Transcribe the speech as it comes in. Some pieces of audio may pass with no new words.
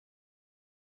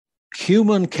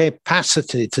human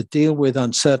capacity to deal with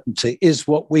uncertainty is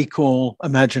what we call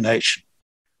imagination.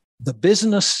 The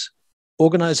business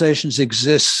organizations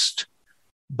exist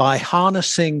by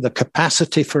harnessing the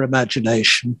capacity for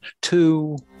imagination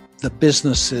to the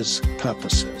business's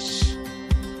purposes.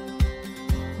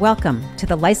 Welcome to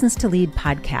the License to Lead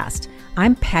podcast.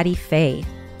 I'm Patty Fay.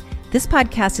 This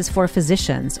podcast is for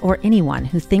physicians or anyone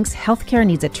who thinks healthcare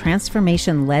needs a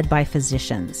transformation led by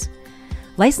physicians.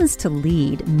 License to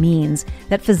Lead means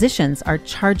that physicians are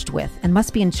charged with and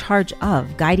must be in charge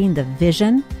of guiding the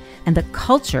vision and the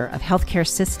culture of healthcare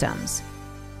systems.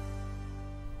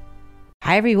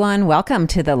 Hi, everyone. Welcome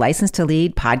to the License to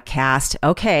Lead podcast.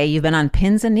 Okay, you've been on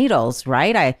pins and needles,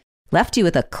 right? I left you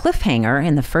with a cliffhanger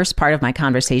in the first part of my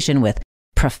conversation with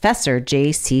Professor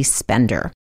J.C.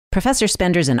 Spender. Professor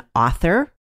Spender is an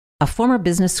author, a former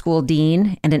business school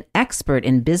dean, and an expert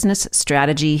in business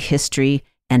strategy, history,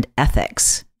 and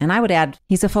ethics. And I would add,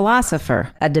 he's a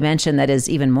philosopher, a dimension that is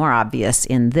even more obvious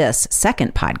in this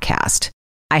second podcast.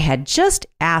 I had just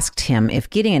asked him if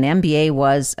getting an MBA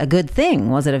was a good thing.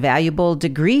 Was it a valuable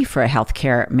degree for a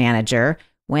healthcare manager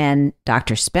when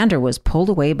Dr. Spender was pulled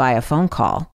away by a phone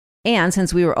call? And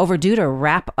since we were overdue to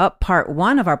wrap up part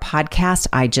one of our podcast,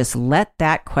 I just let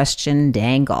that question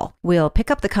dangle. We'll pick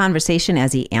up the conversation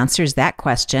as he answers that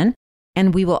question.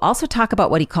 And we will also talk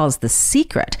about what he calls the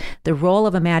secret, the role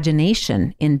of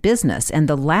imagination in business, and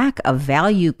the lack of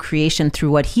value creation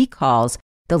through what he calls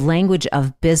the language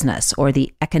of business or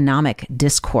the economic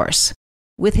discourse.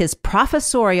 With his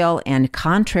professorial and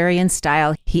contrarian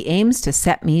style, he aims to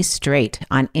set me straight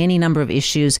on any number of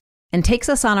issues and takes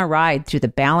us on a ride through the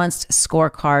balanced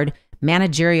scorecard,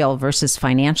 managerial versus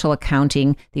financial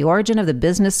accounting, the origin of the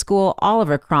business school,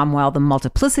 Oliver Cromwell, the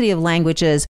multiplicity of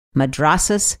languages,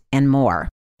 madrasas, and more.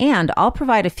 And I'll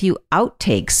provide a few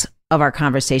outtakes of our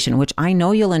conversation, which I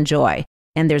know you'll enjoy.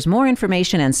 And there's more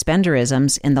information and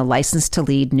Spenderisms in the License to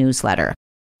Lead newsletter.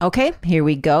 Okay, here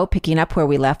we go, picking up where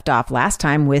we left off last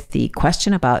time with the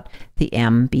question about the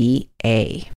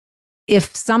MBA.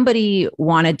 If somebody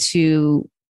wanted to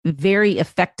very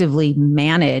effectively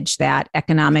manage that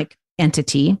economic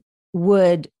entity,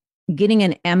 would getting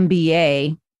an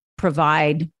MBA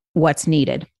provide what's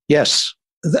needed? Yes.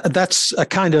 That's a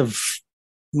kind of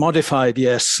modified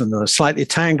yes and a slightly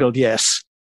tangled yes.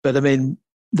 But I mean,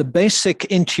 the basic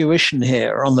intuition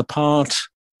here on the part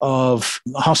of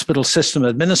hospital system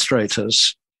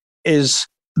administrators is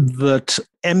that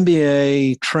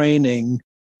MBA training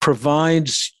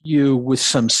provides you with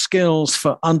some skills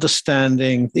for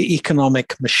understanding the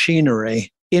economic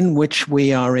machinery in which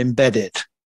we are embedded.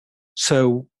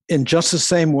 So in just the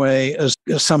same way as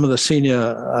some of the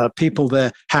senior people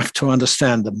there have to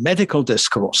understand the medical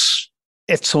discourse,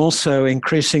 it's also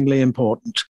increasingly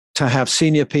important to have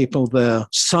senior people there,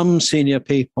 some senior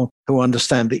people who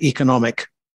understand the economic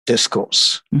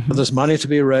discourse. Mm-hmm. There's money to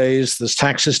be raised, there's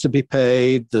taxes to be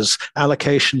paid, there's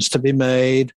allocations to be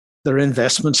made, there are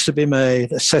investments to be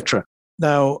made, etc.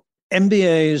 Now,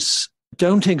 MBAs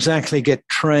don't exactly get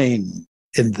trained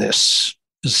in this.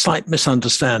 There's a slight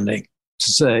misunderstanding,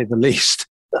 to say the least.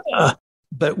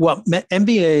 But what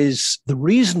MBAs, the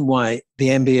reason why the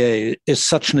MBA is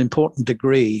such an important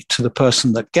degree to the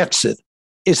person that gets it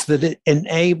is that it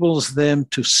enables them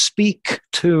to speak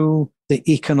to the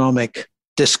economic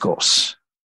discourse.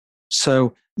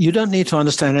 So you don't need to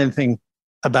understand anything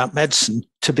about medicine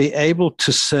to be able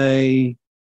to say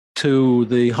to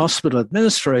the hospital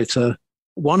administrator,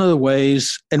 one of the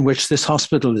ways in which this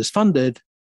hospital is funded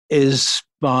is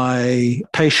by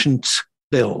patient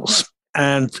bills.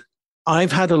 And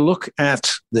I've had a look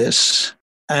at this,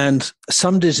 and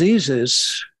some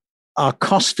diseases are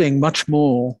costing much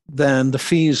more than the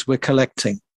fees we're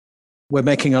collecting. We're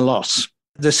making a loss.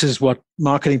 This is what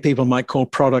marketing people might call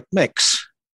product mix.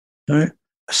 Right?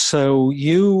 So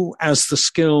you, as the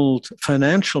skilled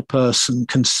financial person,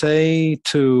 can say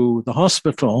to the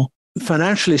hospital,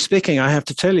 financially speaking, I have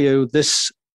to tell you,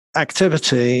 this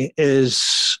activity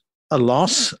is a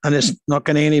loss and it's not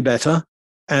getting any better.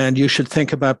 And you should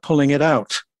think about pulling it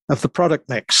out of the product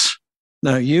mix.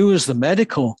 Now, you as the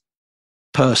medical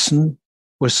person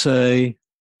would say,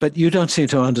 but you don't seem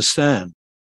to understand.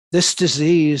 This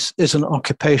disease is an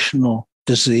occupational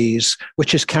disease,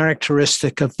 which is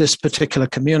characteristic of this particular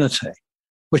community,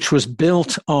 which was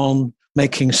built on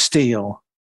making steel,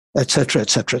 et cetera, et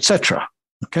cetera, et cetera.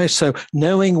 Okay, so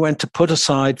knowing when to put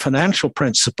aside financial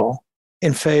principle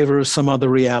in favor of some other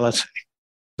reality.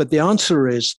 But the answer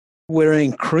is, we're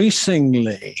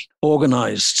increasingly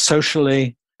organized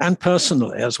socially and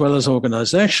personally, as well as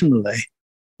organizationally,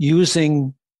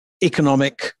 using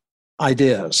economic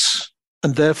ideas.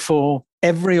 And therefore,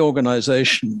 every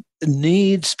organization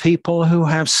needs people who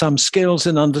have some skills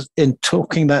in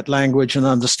talking that language and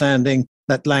understanding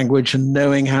that language and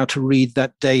knowing how to read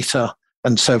that data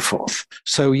and so forth.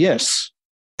 So yes,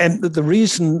 and the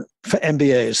reason for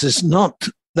MBAs is not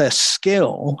their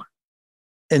skill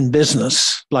in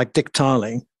business, like Dick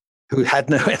Tarling, who had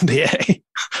no MBA,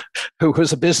 who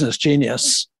was a business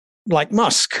genius, like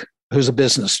Musk, who's a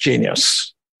business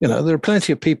genius. There are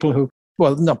plenty of people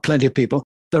not plenty of people.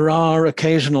 There are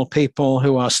occasional people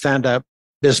who are standout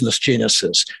business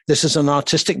geniuses. This is an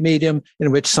artistic medium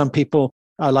in which some people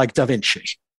are like Da Vinci.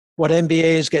 What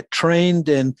MBAs get trained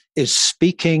in is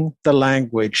speaking the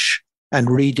language and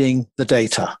reading the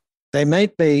data. They may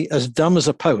be as dumb as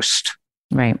a post,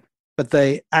 right? But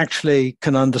they actually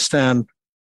can understand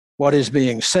what is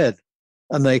being said.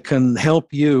 And they can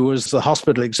help you as the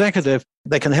hospital executive.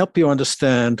 They can help you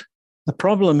understand the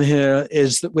problem here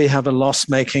is that we have a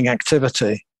loss-making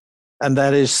activity, and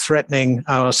that is threatening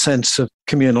our sense of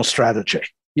communal strategy.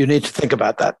 You need to think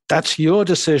about that. That's your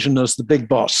decision as the big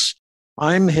boss.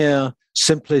 I'm here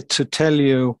simply to tell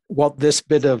you what this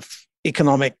bit of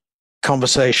economic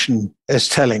conversation is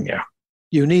telling you.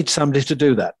 You need somebody to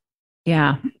do that.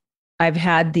 Yeah. I've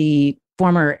had the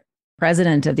former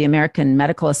president of the American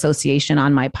Medical Association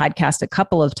on my podcast a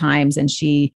couple of times, and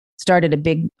she started a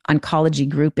big oncology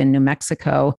group in New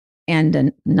Mexico and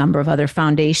a number of other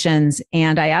foundations.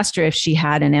 And I asked her if she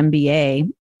had an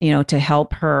MBA, to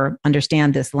help her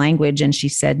understand this language. And she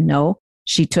said no.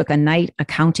 She took a night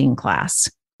accounting class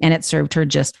and it served her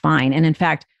just fine. And in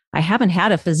fact, I haven't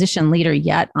had a physician leader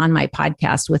yet on my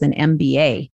podcast with an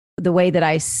MBA. The way that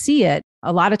I see it,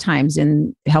 a lot of times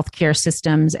in healthcare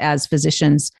systems, as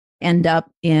physicians end up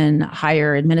in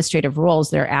higher administrative roles,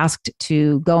 they're asked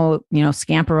to go,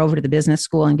 scamper over to the business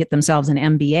school and get themselves an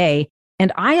MBA.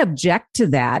 And I object to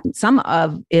that. Some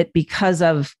of it because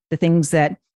of the things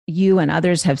that you and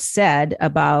others have said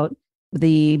about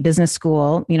the business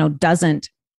school, doesn't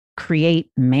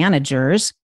create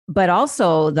managers, but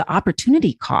also the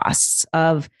opportunity costs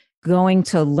of going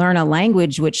to learn a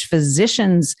language which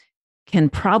physicians can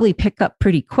probably pick up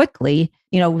pretty quickly.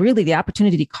 Really the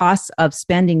opportunity costs of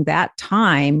spending that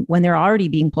time when they're already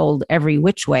being pulled every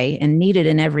which way and needed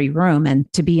in every room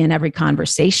and to be in every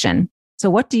conversation. So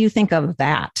what do you think of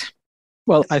that?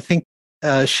 Well, I think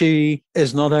she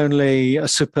is not only a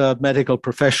superb medical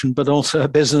profession, but also a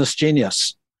business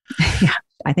genius. Yeah,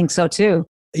 I think so too.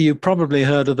 You probably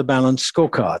heard of the balanced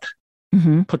scorecard,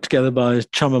 put together by a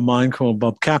chum of mine called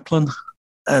Bob Kaplan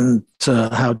and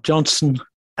Howard Johnson.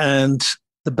 And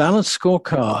the balanced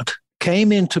scorecard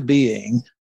came into being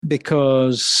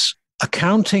because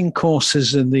accounting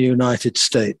courses in the United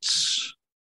States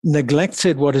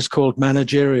neglected what is called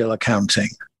managerial accounting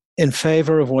in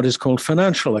favor of what is called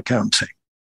financial accounting.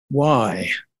 Why?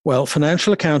 Well,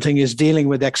 financial accounting is dealing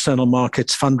with external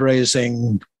markets,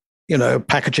 fundraising,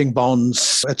 packaging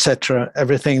bonds, etc.,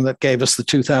 everything that gave us the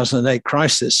 2008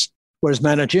 crisis. Whereas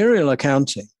managerial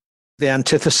accounting, the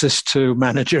antithesis to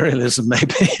managerialism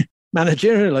maybe,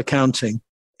 managerial accounting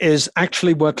is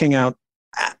actually working out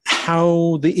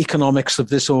how the economics of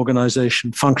this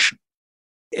organization function.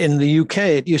 In the UK,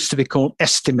 it used to be called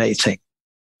estimating.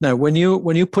 Now, when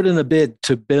you put in a bid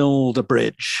to build a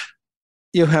bridge,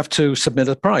 you have to submit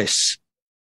a price.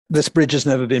 This bridge has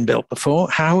never been built before.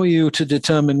 How are you to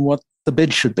determine what the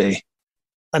bid should be?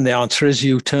 And the answer is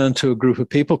you turn to a group of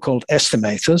people called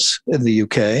estimators in the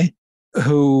UK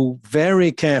who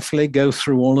very carefully go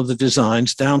through all of the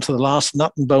designs down to the last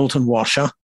nut and bolt and washer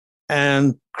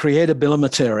and create a bill of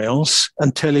materials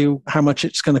and tell you how much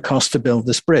it's going to cost to build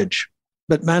this bridge.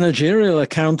 But managerial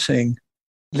accounting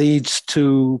leads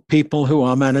to people who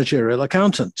are managerial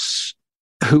accountants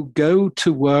who go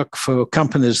to work for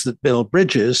companies that build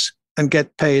bridges and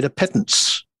get paid a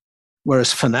pittance.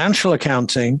 Whereas financial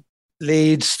accounting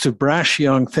leads to brash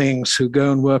young things who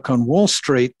go and work on Wall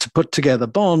Street to put together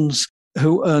bonds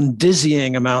who earn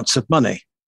dizzying amounts of money.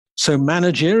 So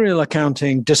managerial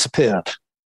accounting disappeared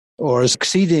or is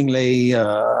exceedingly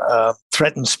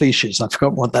threatened species. I've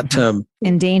forgotten what that term.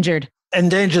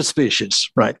 Endangered species,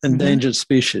 right? Endangered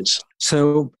species.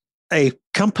 So a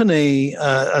company,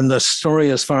 and the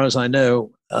story as far as I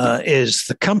know, is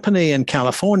the company in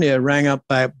California rang up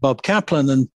by Bob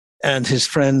Kaplan and his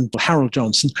friend Harold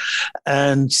Johnson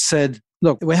and said,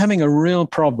 look, we're having a real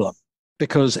problem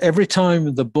because every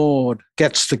time the board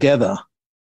gets together,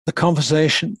 the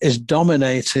conversation is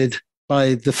dominated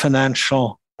by the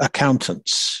financial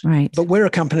accountants. Right. But we're a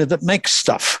company that makes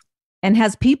stuff. And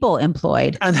has people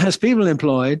employed.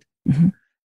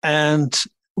 And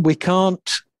we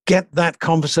can't get that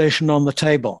conversation on the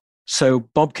table. So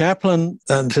Bob Kaplan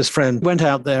and his friend went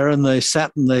out there and they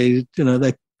sat and they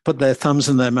put their thumbs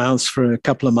in their mouths for a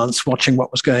couple of months watching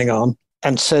what was going on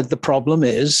and said the problem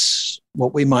is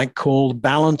what we might call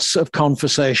balance of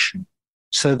conversation.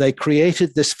 So they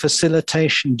created this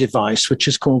facilitation device, which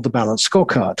is called the balance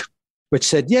scorecard, which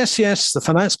said, yes, the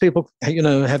finance people,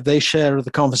 have their share of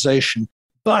the conversation,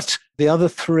 but the other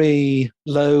three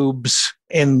lobes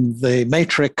in the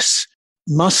matrix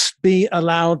must be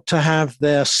allowed to have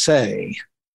their say.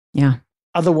 Yeah.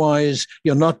 Otherwise,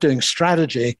 you're not doing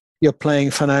strategy, you're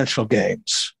playing financial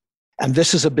games. And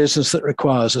this is a business that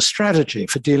requires a strategy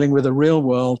for dealing with the real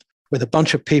world with a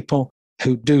bunch of people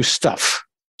who do stuff.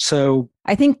 So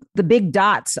I think the big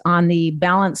dots on the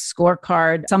balance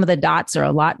scorecard, some of the dots are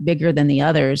a lot bigger than the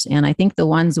others. And I think the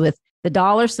ones with the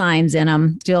dollar signs in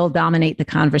them still dominate the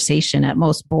conversation at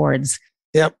most boards.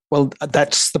 Yeah, well,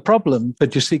 that's the problem.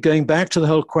 But you see, going back to the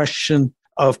whole question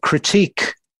of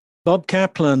critique, Bob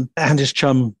Kaplan and his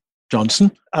chum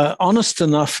Johnson are honest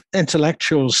enough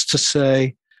intellectuals to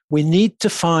say, we need to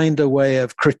find a way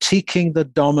of critiquing the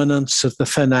dominance of the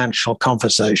financial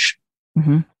conversation.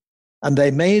 Mm-hmm. And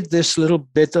they made this little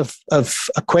bit of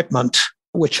equipment,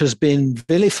 which has been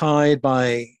vilified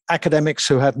by academics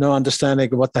who have no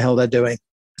understanding of what the hell they're doing.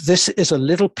 This is a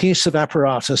little piece of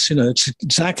apparatus. It's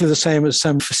exactly the same as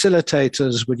some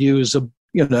facilitators would use a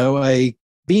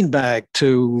beanbag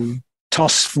to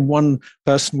toss from one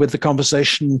person with the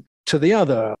conversation to the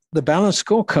other. The balance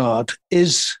scorecard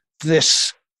is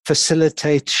this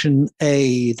facilitation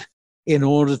aid in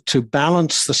order to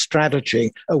balance the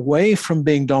strategy away from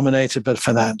being dominated by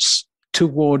finance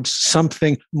towards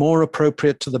something more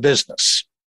appropriate to the business.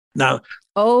 Now,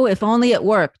 if only it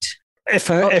worked. If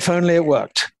only it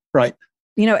worked, right?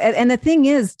 And the thing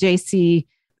is, JC,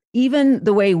 even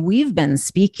the way we've been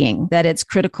speaking, that it's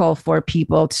critical for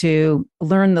people to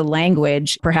learn the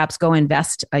language, perhaps go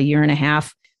invest a year and a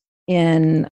half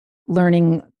in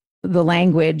learning the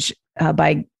language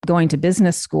by going to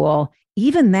business school.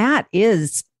 Even that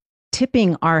is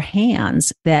tipping our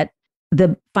hands that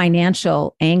the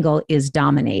financial angle is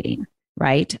dominating,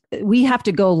 right? We have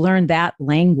to go learn that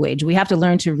language. We have to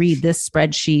learn to read this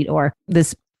spreadsheet or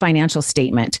this financial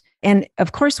statement. And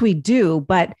of course we do,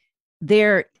 but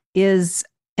there is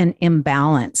an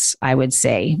imbalance, I would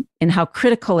say, in how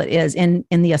critical it is in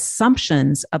the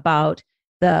assumptions about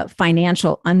the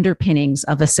financial underpinnings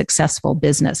of a successful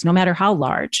business, no matter how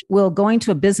large. Will going to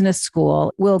a business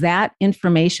school, will that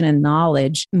information and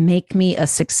knowledge make me a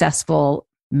successful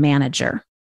manager?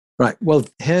 Right. Well,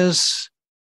 here's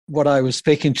what I was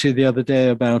speaking to you the other day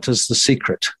about as the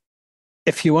secret.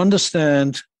 If you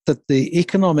understand that the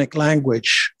economic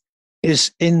language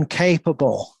is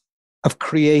incapable of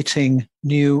creating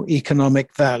new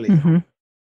economic value, mm-hmm.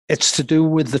 It's to do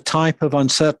with the type of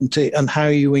uncertainty and how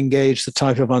you engage the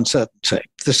type of uncertainty.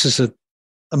 This is a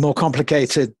more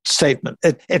complicated statement.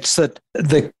 It's that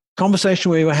the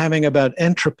conversation we were having about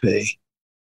entropy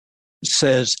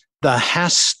says there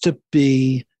has to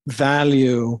be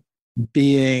value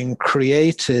being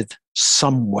created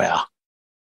somewhere.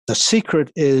 The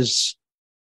secret is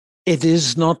it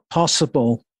is not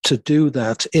possible to do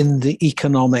that in the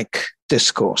economic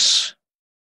discourse.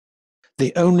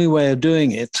 The only way of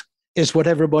doing it is what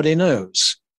everybody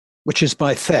knows, which is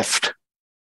by theft.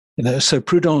 So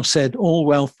Proudhon said, all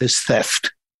wealth is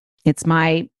theft. It's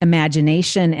my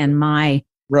imagination and my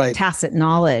tacit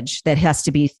knowledge that has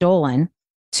to be stolen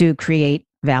to create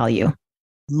value.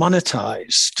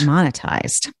 Monetized.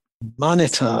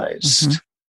 Mm-hmm.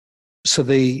 So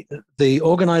the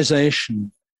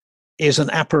organization is an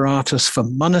apparatus for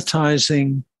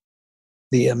monetizing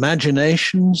the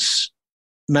imagination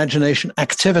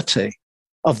activity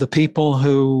of the people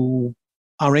who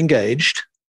are engaged,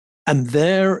 and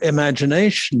their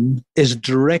imagination is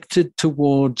directed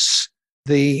towards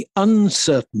the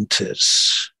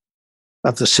uncertainties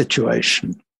of the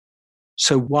situation.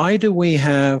 So why do we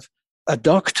have a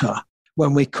doctor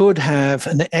when we could have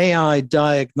an AI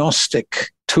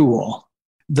diagnostic tool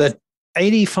that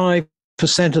 85%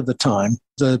 of the time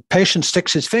the patient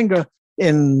sticks his finger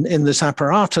in this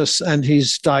apparatus and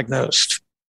he's diagnosed?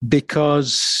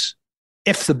 Because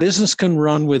if the business can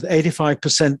run with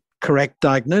 85% correct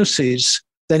diagnoses,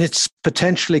 then it's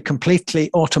potentially completely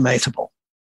automatable.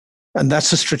 And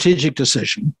that's a strategic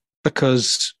decision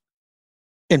because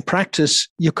in practice,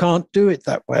 you can't do it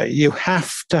that way. You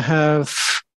have to have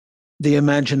the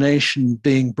imagination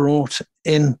being brought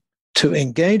into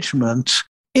engagement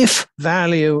if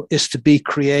value is to be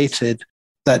created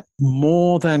that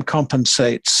more than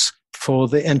compensates for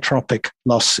the entropic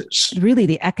losses. Really,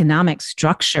 the economic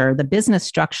structure, the business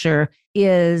structure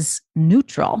is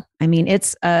neutral. I mean,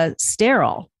 it's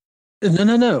sterile.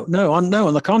 No. On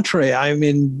the contrary, I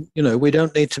mean, we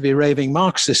don't need to be raving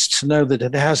Marxists to know that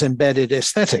it has embedded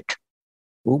aesthetic.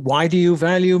 Why do you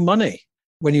value money?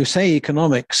 When you say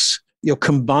economics, you're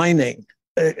combining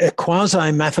a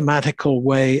quasi-mathematical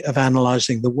way of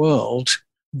analyzing the world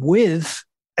with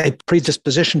a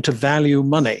predisposition to value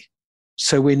money.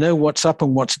 So we know what's up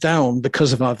and what's down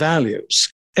because of our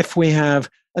values. If we have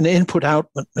an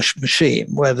input-output machine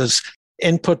where there's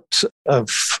input of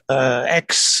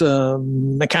X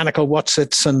mechanical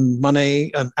watsits and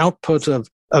money, and output of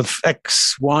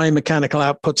X, Y mechanical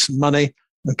outputs and money,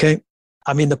 okay?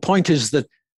 I mean, the point is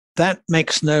that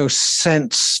makes no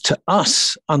sense to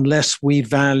us unless we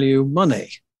value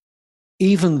money,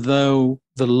 even though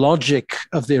the logic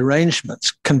of the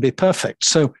arrangements can be perfect.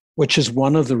 So, which is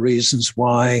one of the reasons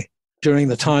why during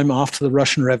the time after the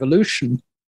Russian Revolution,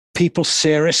 people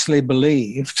seriously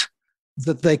believed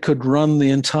that they could run the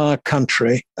entire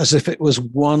country as if it was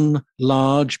one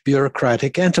large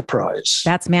bureaucratic enterprise.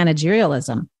 That's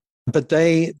managerialism. But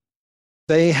they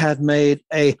had made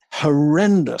a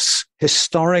horrendous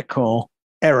historical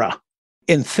error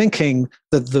in thinking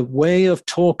that the way of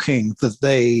talking that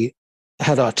they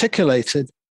had articulated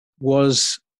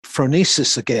was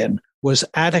phronesis again, was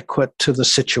adequate to the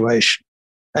situation.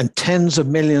 And tens of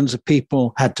millions of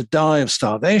people had to die of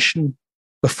starvation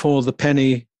before the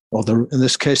penny, or in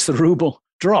this case, the ruble,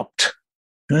 dropped.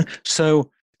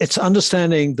 So it's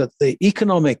understanding that the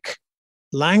economic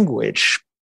language,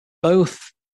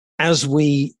 both as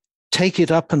we take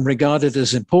it up and regard it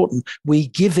as important, we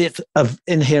give it of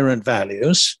inherent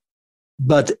values,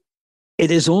 but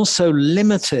it is also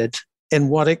limited in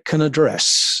what it can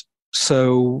address.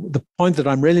 So the point that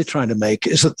I'm really trying to make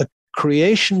is that the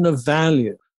creation of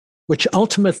value, which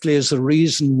ultimately is the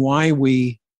reason why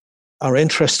we are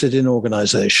interested in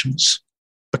organizations,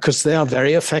 because they are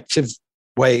very effective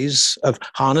ways of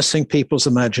harnessing people's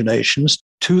imaginations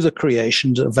to the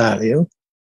creation of value.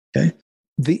 Okay?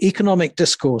 The economic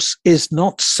discourse is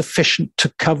not sufficient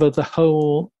to cover the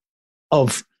whole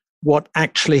of what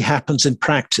actually happens in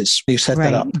practice. You set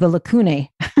that up. The lacunae.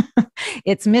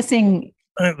 It's missing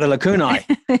the lacunae.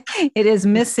 It is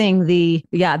missing the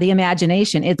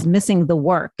imagination. It's missing the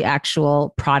work, the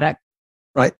actual product.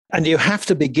 Right. And you have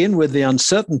to begin with the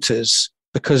uncertainties,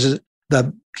 because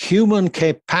the human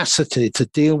capacity to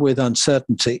deal with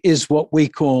uncertainty is what we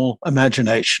call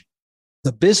imagination.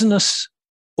 The business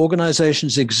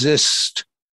organizations exist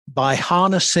by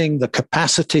harnessing the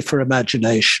capacity for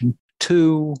imagination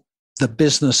to the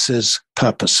business's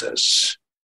purposes.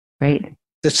 Right.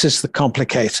 This is the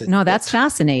complicated. No, that's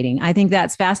fascinating. I think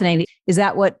that's fascinating. Is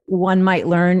that what one might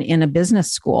learn in a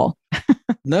business school?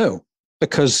 No,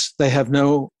 because they have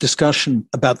no discussion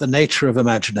about the nature of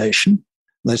imagination.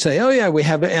 They say, oh yeah, we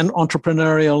have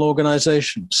entrepreneurial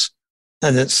organizations.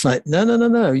 And it's like,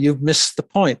 no, you've missed the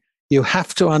point. You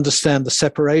have to understand the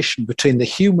separation between the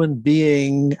human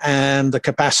being and the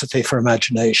capacity for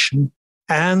imagination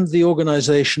and the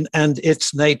organization and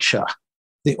its nature.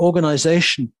 The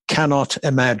organization cannot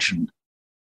imagine,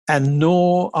 and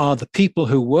nor are the people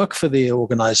who work for the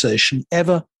organization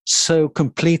ever so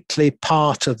completely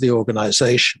part of the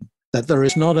organization that there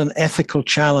is not an ethical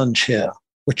challenge here,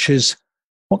 which is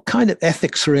what kind of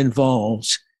ethics are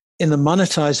involved in the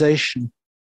monetization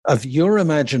of your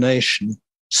imagination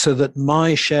so that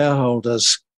my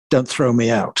shareholders don't throw me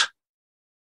out.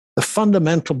 The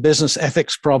fundamental business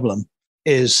ethics problem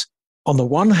is, on the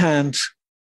one hand,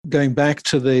 going back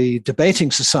to the debating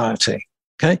society,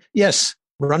 okay? Yes,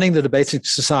 running the debating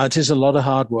society is a lot of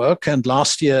hard work. And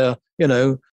last year,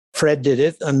 Fred did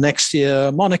it, and next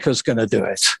year, Monica's going to do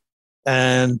it.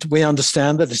 And we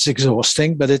understand that it's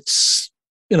exhausting, but it's,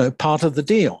 part of the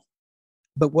deal.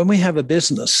 But when we have a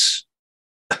business,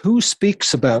 who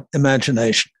speaks about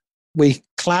imagination? We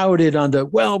cloud it under,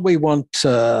 we want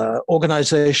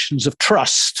organizations of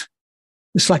trust.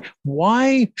 It's like,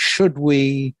 why should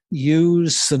we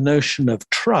use the notion of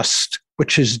trust,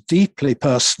 which is deeply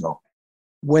personal,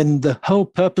 when the whole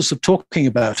purpose of talking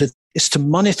about it is to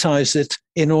monetize it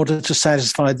in order to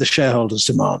satisfy the shareholders'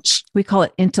 demands? We call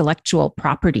it intellectual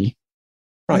property.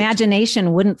 Right.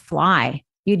 Imagination wouldn't fly.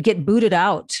 You'd get booted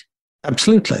out.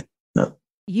 Absolutely. No.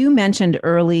 You mentioned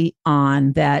early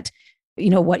on that,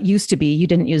 what used to be, you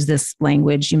didn't use this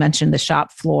language, you mentioned the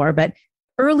shop floor, but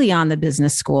early on the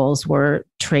business schools were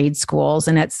trade schools.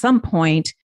 And at some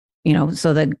point,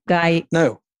 so the guy...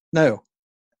 No.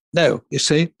 You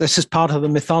see, this is part of the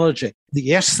mythology.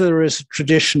 Yes, there is a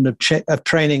tradition of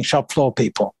training shop floor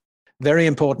people. Very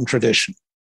important tradition.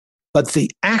 But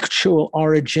the actual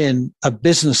origin of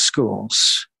business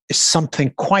schools is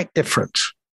something quite different.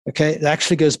 Okay, it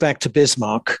actually goes back to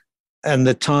Bismarck and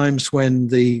the times when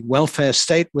the welfare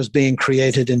state was being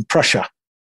created in Prussia,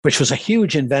 which was a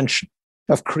huge invention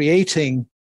of creating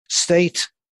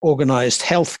state-organized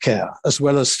healthcare as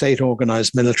well as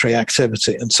state-organized military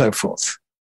activity and so forth.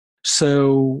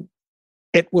 So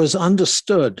it was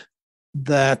understood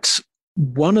that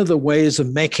one of the ways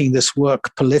of making this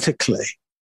work politically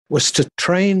was to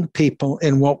train people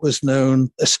in what was known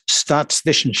as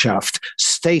Staatswissenschaft,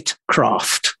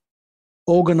 statecraft,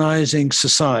 organizing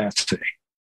society.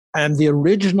 And the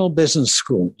original business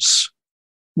schools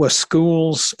were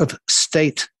schools of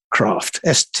statecraft,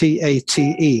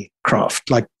 S-T-A-T-E, craft,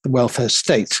 like the welfare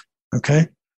state, okay?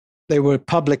 They were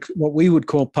public, what we would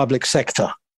call public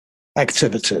sector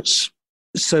activities.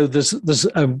 So there's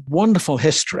a wonderful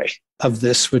history of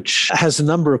this, which has a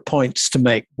number of points to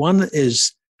make. One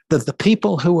is that the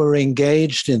people who were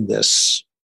engaged in this,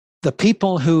 the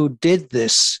people who did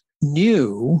this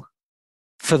knew,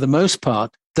 for the most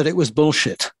part, that it was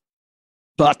bullshit.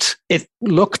 But it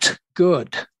looked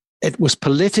good. It was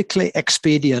politically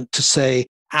expedient to say,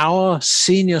 our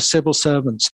senior civil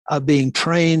servants are being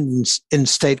trained in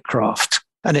statecraft.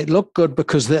 And it looked good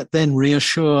because that then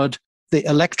reassured the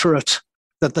electorate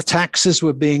that the taxes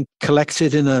were being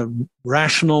collected in a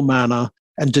rational manner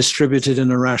and distributed in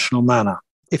a rational manner.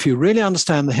 If you really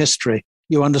understand the history,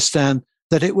 you understand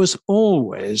that it was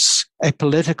always a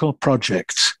political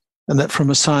project and that from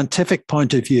a scientific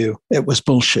point of view, it was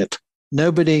bullshit.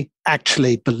 Nobody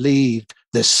actually believed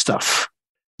this stuff,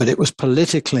 but it was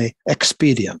politically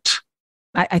expedient.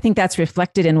 I think that's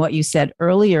reflected in what you said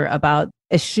earlier about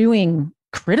eschewing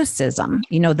criticism.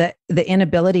 You know, the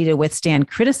inability to withstand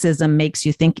criticism makes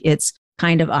you think it's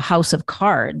kind of a house of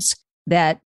cards,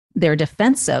 that they're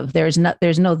defensive. There's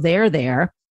no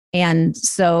there. And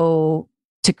so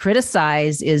to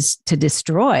criticize is to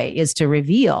destroy, is to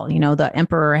reveal. You know, the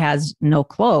emperor has no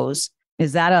clothes.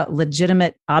 Is that a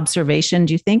legitimate observation,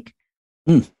 do you think?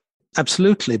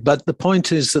 Absolutely. But the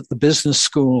point is that the business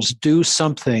schools do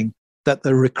something that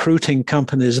the recruiting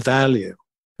companies value,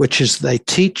 which is they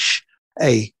teach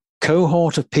a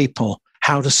cohort of people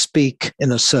how to speak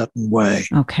in a certain way.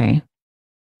 Okay.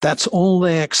 That's all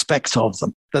they expect of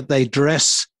them, that they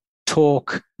dress,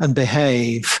 talk, and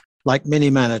behave like mini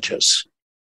managers.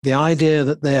 The idea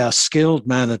that they are skilled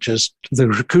managers, the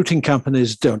recruiting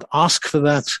companies don't ask for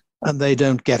that and they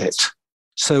don't get it.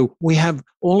 So we have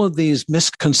all of these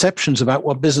misconceptions about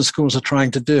what business schools are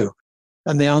trying to do.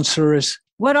 And the answer is,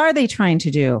 what are they trying to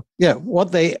do? Yeah,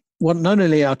 what not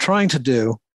only are trying to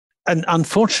do, and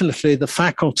unfortunately, the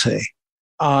faculty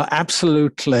are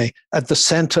absolutely at the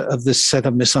center of this set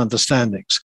of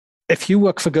misunderstandings. If you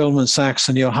work for Goldman Sachs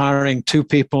and you're hiring 2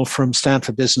 people from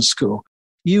Stanford Business School,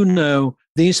 you know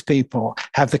these people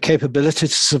have the capability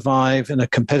to survive in a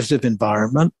competitive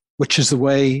environment, which is the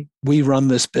way we run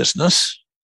this business.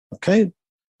 Okay?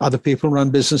 Other people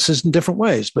run businesses in different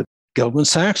ways, but Goldman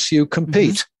Sachs, you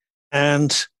compete. Mm-hmm.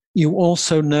 And you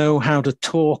also know how to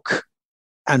talk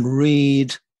and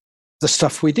read the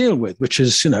stuff we deal with, which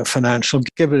is, financial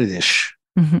gibberish.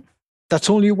 Mm-hmm. That's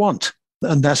all you want.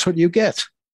 And that's what you get.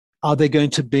 Are they going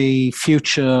to be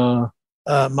future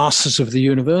masters of the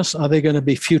universe? Are they going to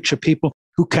be future people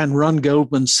who can run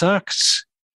Goldman Sachs?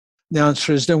 The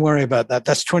answer is, don't worry about that.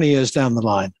 That's 20 years down the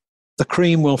line. The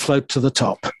cream will float to the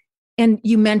top. And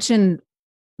you mentioned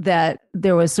that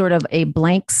there was sort of a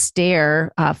blank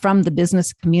stare from the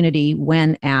business community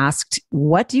when asked,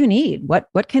 what do you need?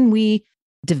 What can we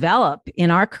develop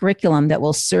in our curriculum that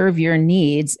will serve your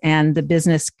needs? And the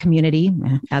business community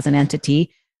as an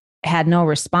entity had no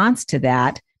response to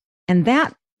that. And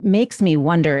that makes me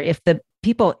wonder if the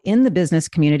people in the business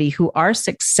community who are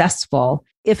successful,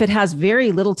 if it has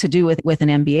very little to do with an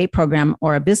MBA program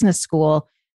or a business school,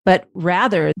 but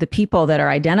rather the people that are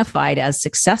identified as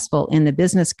successful in the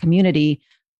business community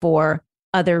for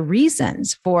other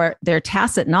reasons, for their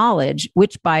tacit knowledge,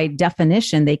 which by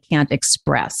definition they can't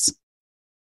express.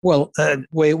 Well,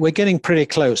 we're getting pretty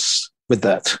close with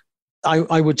that.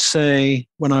 I would say,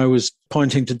 when I was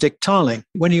pointing to Dick Tarling,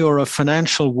 when you're a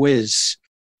financial whiz,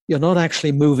 you're not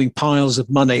actually moving piles of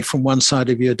money from one side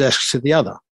of your desk to the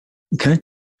other. Okay?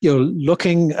 You're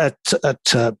looking at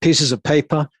pieces of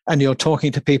paper and you're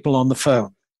talking to people on the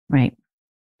phone. Right.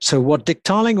 So what Dick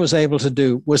Tarling was able to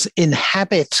do was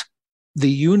inhabit the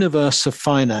universe of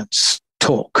finance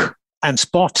talk and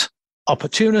spot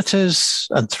opportunities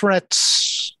and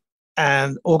threats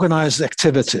and organize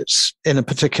activities in a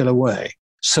particular way.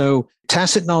 So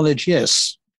tacit knowledge,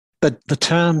 yes, but the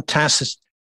term tacit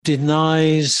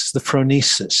denies the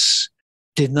phronesis.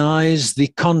 denies the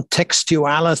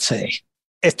contextuality.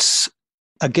 It's,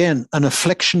 again, an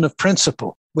affliction of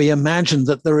principle. We imagine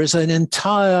that there is an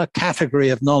entire category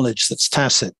of knowledge that's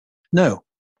tacit. No,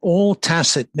 all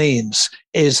tacit means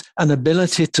is an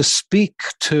ability to speak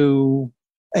to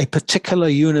a particular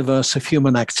universe of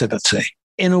human activity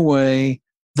in a way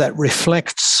that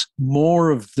reflects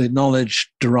more of the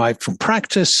knowledge derived from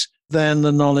practice than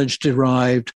the knowledge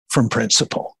derived from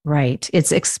principle. Right.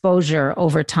 It's exposure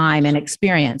over time and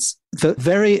experience. The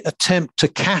very attempt to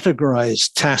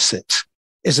categorize tacit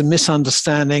is a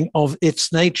misunderstanding of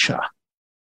its nature,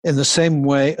 in the same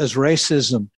way as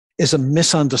racism is a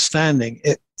misunderstanding,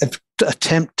 an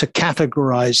attempt to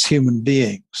categorize human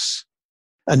beings.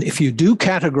 And if you do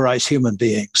categorize human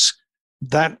beings,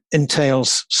 that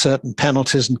entails certain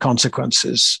penalties and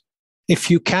consequences. If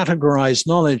you categorize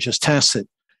knowledge as tacit,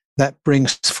 that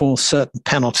brings forth certain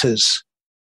penalties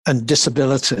and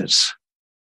disabilities.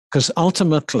 Because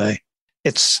ultimately,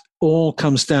 it's all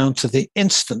comes down to the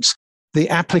instance, the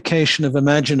application of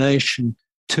imagination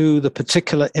to the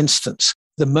particular instance.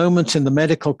 The moment in the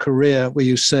medical career where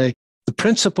you say, the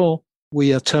principle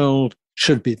we are told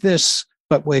should be this,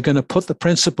 but we're going to put the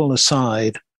principle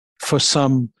aside for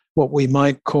some, what we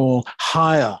might call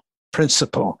higher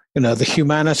principle, the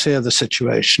humanity of the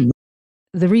situation.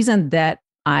 The reason that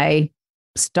I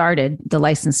started the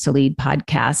License to Lead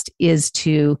podcast is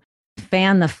to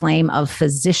fan the flame of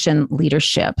physician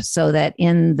leadership so that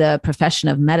in the profession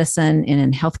of medicine and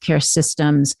in healthcare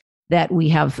systems, that we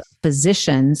have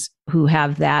physicians who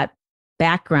have that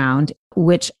background,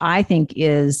 which I think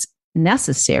is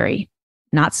necessary,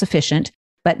 not sufficient,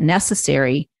 but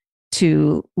necessary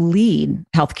to lead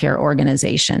healthcare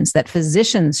organizations, that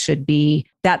physicians should be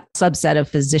that subset of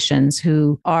physicians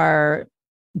who are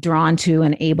drawn to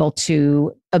and able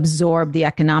to absorb the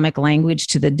economic language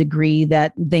to the degree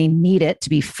that they need it to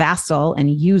be facile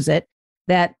and use it,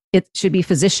 that it should be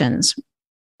physicians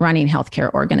running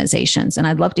healthcare organizations. And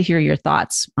I'd love to hear your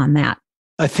thoughts on that.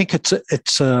 I think it's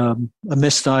a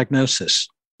misdiagnosis,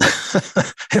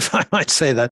 if I might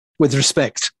say that, with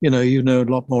respect. You know a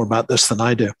lot more about this than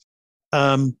I do.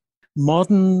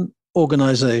 Modern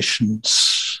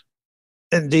organizations,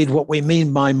 indeed what we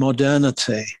mean by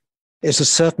modernity, is a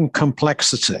certain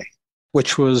complexity,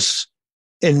 which was,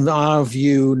 in our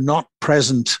view, not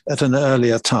present at an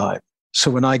earlier time. So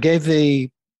when I gave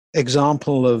the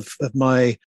example of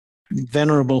my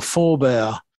venerable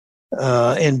forebear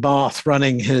in Bath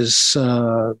running his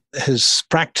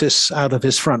practice out of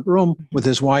his front room with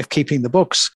his wife keeping the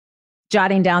books,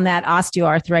 jotting down that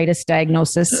osteoarthritis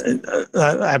diagnosis.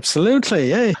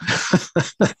 Absolutely, yeah.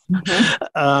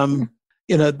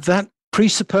 That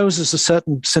presupposes a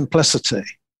certain simplicity,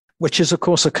 which is, of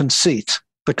course, a conceit,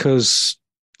 because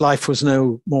life was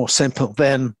no more simple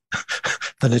then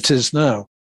than it is now.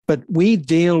 But we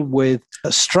deal with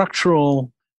structural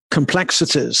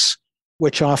complexities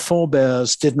which our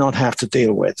forebears did not have to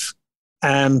deal with.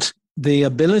 And the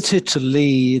ability to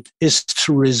lead is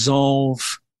to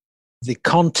resolve the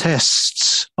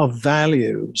contests of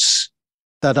values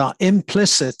that are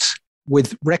implicit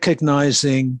with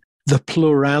recognizing the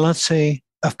plurality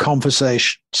of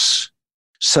conversations.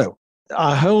 So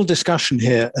our whole discussion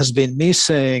here has been me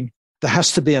saying there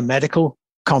has to be a medical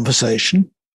conversation,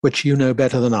 which you know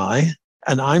better than I.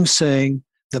 And I'm saying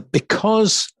that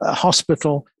because a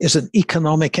hospital is an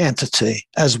economic entity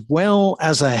as well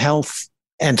as a health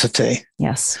entity,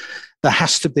 yes, there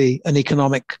has to be an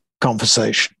economic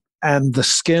conversation. And the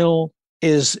skill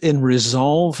is in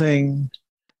resolving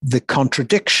the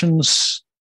contradictions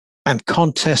and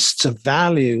contests of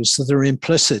values that are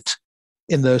implicit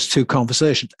in those two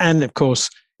conversations. And of course,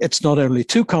 it's not only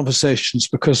two conversations,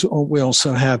 because we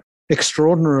also have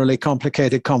extraordinarily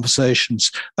complicated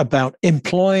conversations about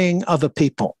employing other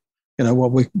people,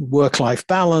 what we work-life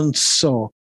balance,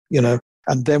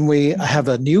 and then we have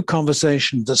a new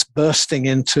conversation that's bursting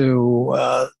into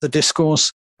the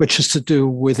discourse, which is to do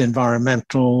with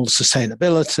environmental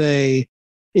sustainability,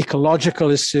 ecological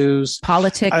issues,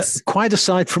 politics, quite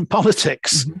aside from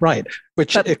politics, right? But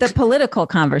the political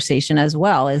conversation as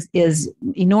well is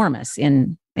enormous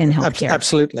in healthcare.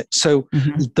 Absolutely. So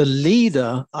the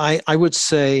leader, I would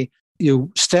say,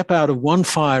 you step out of one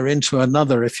fire into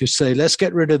another if you say, let's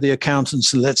get rid of the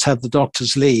accountants and let's have the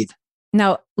doctors lead.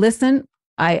 Now, listen,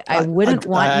 I wouldn't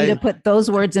want you to put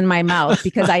those words in my mouth,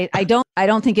 because I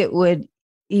don't think it would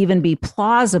even be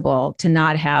plausible to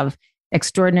not have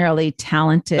extraordinarily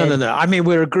talented. No. I mean,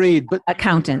 we're agreed, but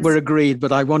accountants. We're agreed,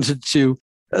 but I wanted to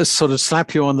sort of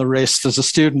slap you on the wrist as a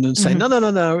student and say,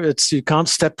 no. It's, you can't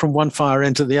step from one fire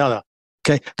into the other.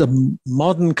 Okay. The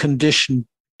modern condition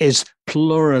is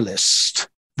pluralist.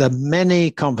 the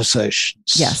many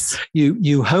conversations. Yes.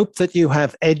 You hope that you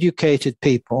have educated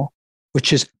people,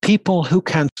 which is people who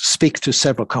can speak to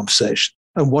several conversations.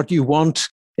 And what you want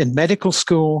in medical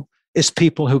school is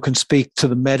people who can speak to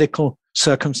the medical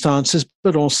circumstances,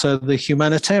 but also the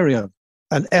humanitarian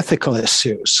and ethical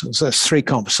issues. So there's three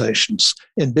conversations.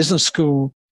 In business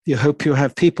school, you hope you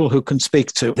have people who can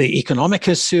speak to the economic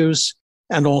issues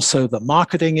and also the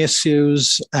marketing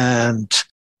issues and,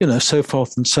 so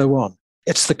forth and so on.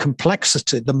 It's the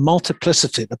complexity, the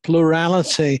multiplicity, the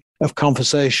plurality of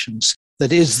conversations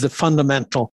that is the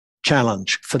fundamental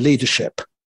challenge for leadership.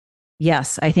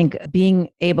 Yes, I think being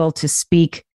able to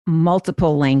speak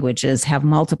multiple languages, have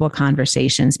multiple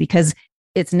conversations, because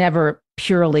it's never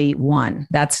purely one.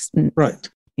 That's right.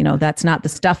 That's not the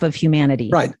stuff of humanity.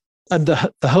 Right. And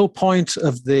the whole point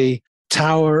of the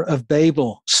Tower of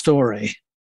Babel story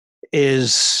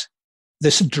is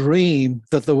this dream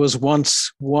that there was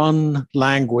once one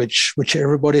language which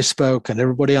everybody spoke and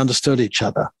everybody understood each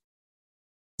other.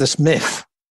 This myth,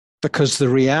 because the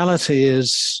reality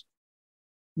is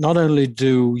not only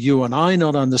do you and I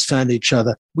not understand each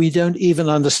other, we don't even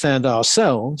understand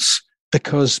ourselves,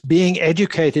 because being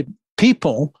educated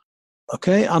people,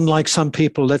 unlike some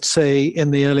people, let's say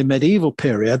in the early medieval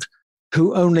period,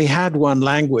 who only had one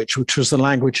language, which was the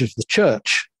language of the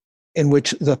church, in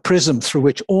which the prism through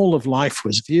which all of life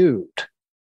was viewed.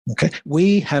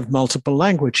 We have multiple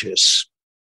languages.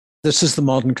 This is the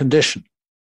modern condition.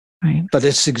 Right. But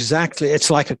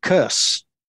it's like a curse.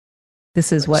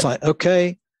 This is what,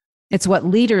 it's what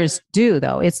leaders do,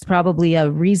 though. It's probably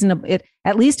at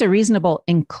least a reasonable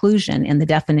inclusion in the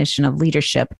definition of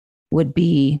leadership would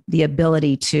be the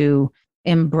ability to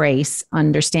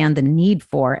understand the need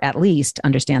for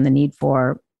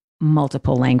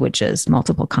multiple languages,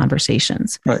 multiple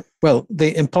conversations. Right. Well,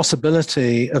 the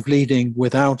impossibility of leading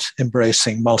without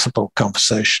embracing multiple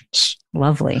conversations.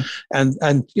 Lovely. And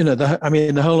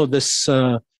the whole of this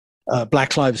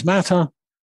Black Lives Matter,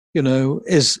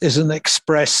 is an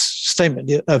express statement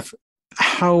of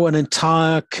how an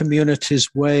entire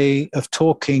community's way of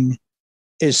talking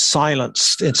is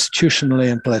silenced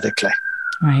institutionally and politically.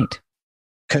 Right.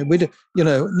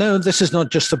 No, this is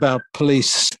not just about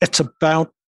police. It's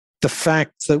about the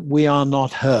fact that we are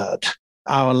not heard.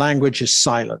 Our language is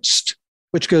silenced,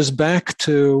 which goes back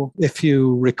to, if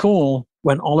you recall,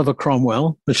 when Oliver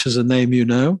Cromwell, which is a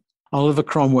name Oliver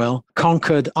Cromwell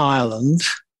conquered Ireland,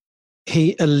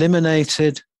 he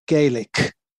eliminated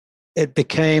Gaelic. It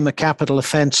became a capital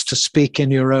offense to speak in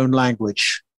your own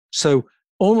language. So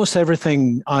almost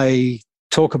everything I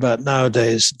talk about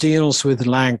nowadays deals with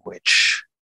language.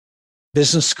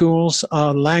 Business schools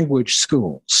are language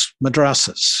schools,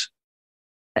 madrasas.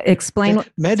 Explain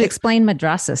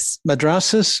madrasas.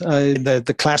 Madrasas,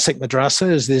 the classic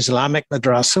madrasa is the Islamic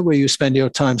madrasa, where you spend your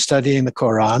time studying the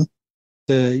Quran.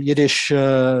 The Yiddish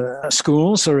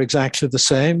schools are exactly the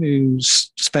same. You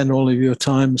spend all of your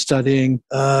time studying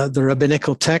the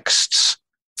rabbinical texts.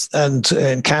 And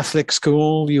in Catholic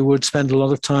school, you would spend a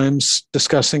lot of time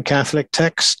discussing Catholic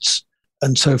texts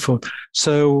and so forth.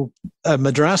 So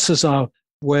madrasas are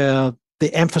where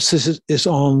the emphasis is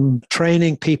on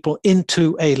training people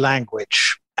into a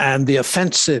language. And the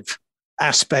offensive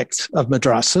aspect of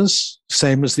madrasas,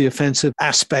 same as the offensive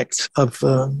aspect of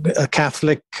a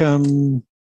Catholic,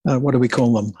 what do we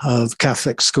call them?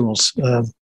 Catholic schools.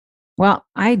 Well,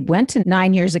 I went to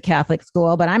 9 years of Catholic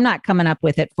school, but I'm not coming up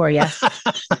with it for you.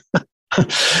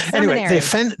 Anyway,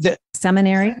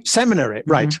 seminary.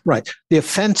 Right, mm-hmm. Right. The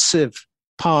offensive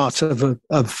part of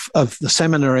the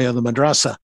seminary or the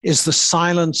madrasa is the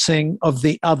silencing of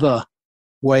the other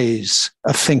ways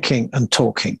of thinking and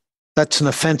talking. That's an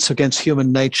offense against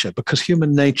human nature, because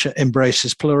human nature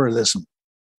embraces pluralism.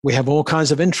 We have all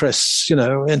kinds of interests,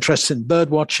 interests in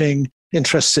bird watching,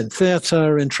 interests in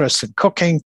theater, interests in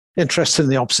cooking, interest in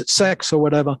the opposite sex or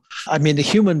whatever. I mean, the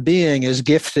human being is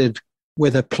gifted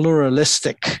with a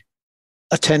pluralistic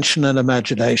attention and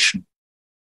imagination.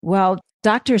 Well,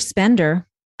 Dr. Spender,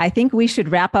 I think we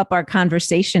should wrap up our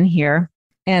conversation here.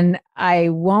 And I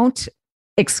won't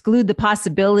exclude the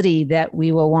possibility that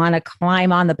we will want to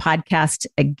climb on the podcast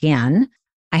again.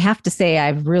 I have to say,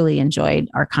 I've really enjoyed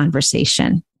our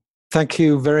conversation. Thank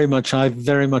you very much. I've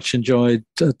very much enjoyed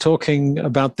talking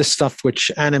about this stuff,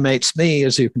 which animates me,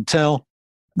 as you can tell.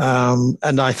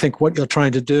 And I think what you're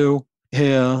trying to do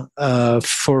here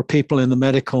for people in the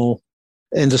medical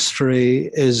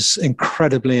industry is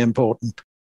incredibly important.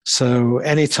 So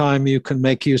anytime you can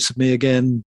make use of me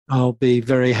again, I'll be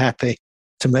very happy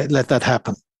to let that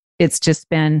happen. It's just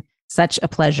been such a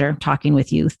pleasure talking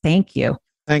with you. Thank you.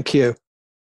 Thank you.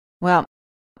 Well,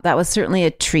 that was certainly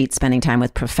a treat spending time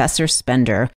with Professor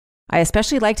Spender. I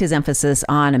especially liked his emphasis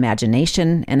on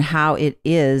imagination and how it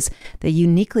is the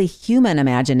uniquely human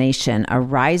imagination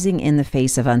arising in the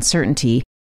face of uncertainty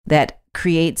that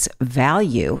creates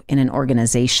value in an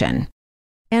organization.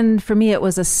 And for me, it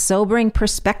was a sobering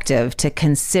perspective to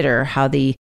consider how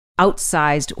the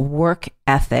outsized work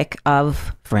ethic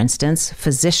of, for instance,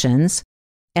 physicians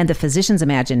and the physician's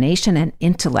imagination and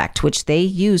intellect, which they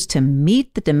use to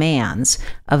meet the demands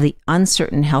of the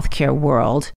uncertain healthcare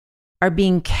world, are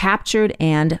being captured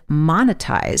and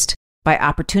monetized by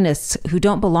opportunists who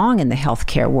don't belong in the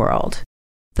healthcare world.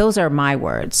 Those are my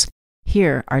words.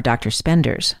 Here are Dr.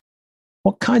 Spender's.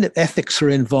 What kind of ethics are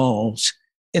involved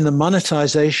in the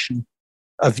monetization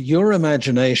of your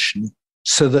imagination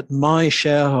so that my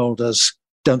shareholders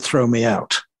don't throw me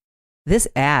out? This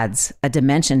adds a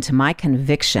dimension to my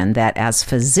conviction that as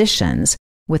physicians,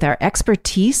 with our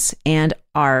expertise and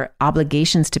our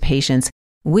obligations to patients,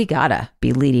 we gotta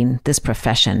be leading this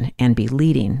profession and be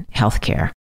leading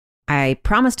healthcare. I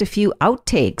promised a few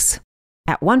outtakes.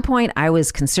 At one point, I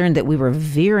was concerned that we were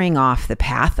veering off the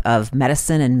path of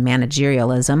medicine and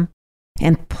managerialism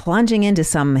and plunging into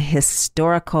some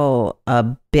historical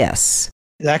abyss.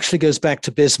 It actually goes back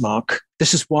to Bismarck.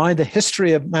 This is why the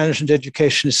history of management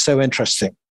education is so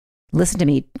interesting. Listen to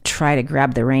me try to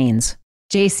grab the reins.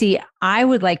 JC, I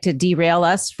would like to derail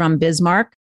us from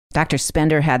Bismarck. Dr.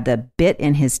 Spender had the bit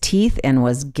in his teeth and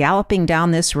was galloping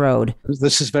down this road.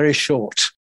 This is very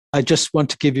short. I just want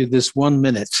to give you this 1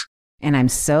 minute. And I'm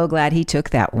so glad he took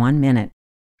that 1 minute.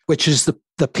 Which is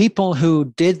the people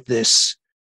who did this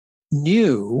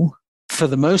knew, for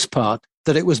the most part,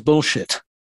 that it was bullshit.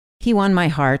 He won my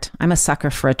heart. I'm a sucker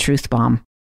for a truth bomb.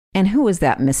 And who was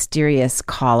that mysterious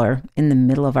caller in the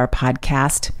middle of our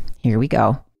podcast? Here we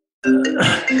go.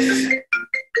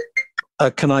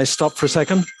 Can I stop for a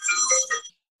second?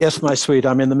 Yes, my sweet,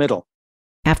 I'm in the middle.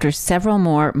 After several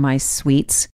more my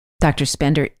sweets, Dr.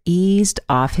 Spender eased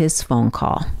off his phone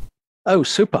call. Oh,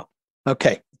 super.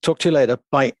 Okay, talk to you later.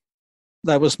 Bye.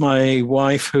 That was my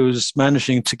wife who's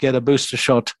managing to get a booster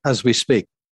shot as we speak.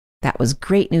 That was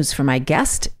great news for my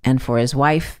guest and for his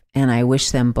wife, and I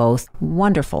wish them both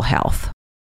wonderful health.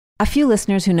 A few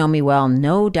listeners who know me well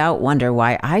no doubt wonder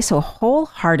why I so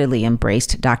wholeheartedly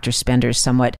embraced Dr. Spender's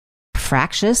somewhat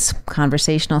fractious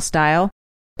conversational style.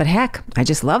 But heck, I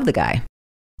just love the guy.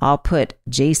 I'll put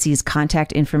JC's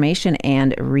contact information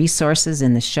and resources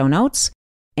in the show notes,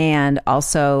 and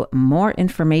also more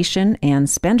information and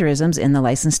Spenderisms in the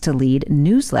License to Lead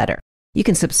newsletter. You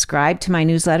can subscribe to my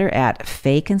newsletter at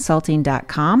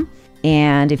fayconsulting.com.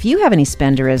 And if you have any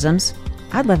Spenderisms,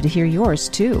 I'd love to hear yours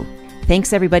too.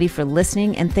 Thanks everybody for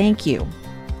listening, and thank you,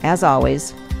 as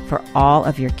always, for all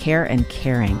of your care and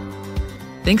caring.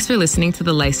 Thanks for listening to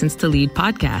the License to Lead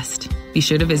podcast. Be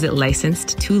sure to visit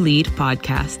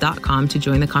licensedtoleadpodcast.com to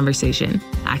join the conversation,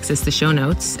 access the show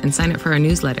notes, and sign up for our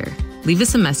newsletter. Leave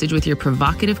us a message with your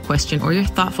provocative question or your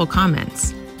thoughtful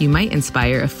comments. You might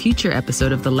inspire a future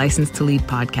episode of the License to Lead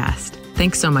podcast.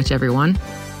 Thanks so much, everyone.